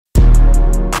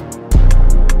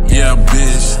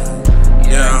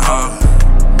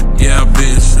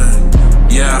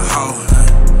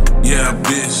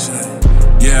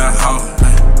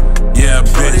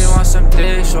some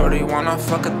dick, shorty wanna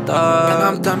fuck a thug. And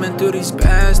I'm thumbing through these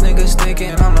bands, niggas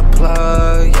thinking I'm the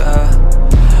plug,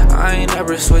 yeah. I ain't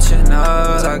never switching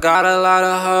up. I got a lot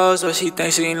of hoes, but she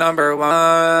thinks she number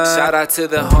one. Shout out to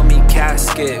the homie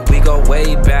Casket, we go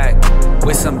way back.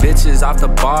 With some bitches off the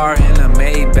bar in a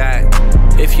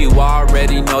Maybach. If you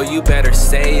already know, you better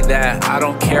say that. I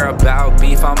don't care about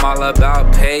beef, I'm all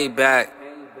about payback.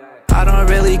 I don't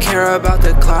really care about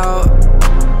the clout.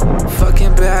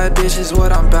 Fucking bad bitch is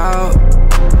what I'm about.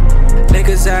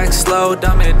 Niggas act slow,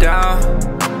 dumb it down.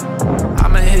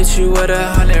 I'ma hit you with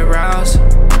 100 rounds.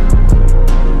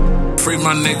 Free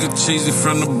my nigga Cheesy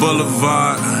from the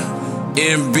boulevard.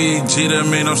 MBG, that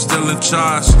mean I'm still in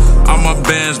charge. All my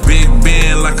bands Big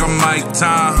Ben like I'm Mike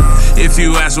Tom. If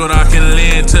you ask what I can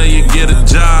lend till you get a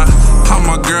job. All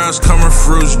my girls coming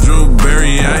fruits, Drew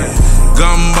Berry, ayy.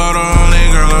 Gumbo the only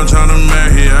girl I'm tryna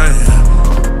marry, ayy.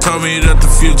 Told me that the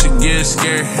future gets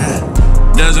scary.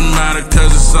 Doesn't matter cause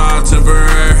it's all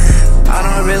temporary. I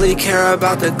don't really care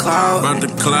about the clout. About the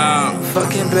clout.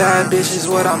 Fucking bad bitch is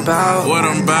what I'm about. What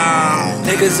I'm about.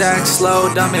 Niggas act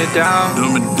slow, dumb it down.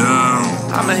 Dumb it down.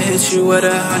 I'ma hit you with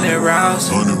 100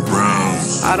 rounds. 100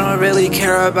 rounds. I don't really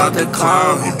care about the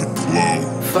clout.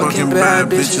 Fucking bad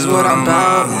bitch is what I'm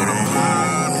about.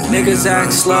 Niggas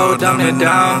act slow, dumb it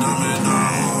down.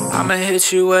 I'ma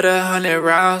hit you with 100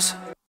 rounds.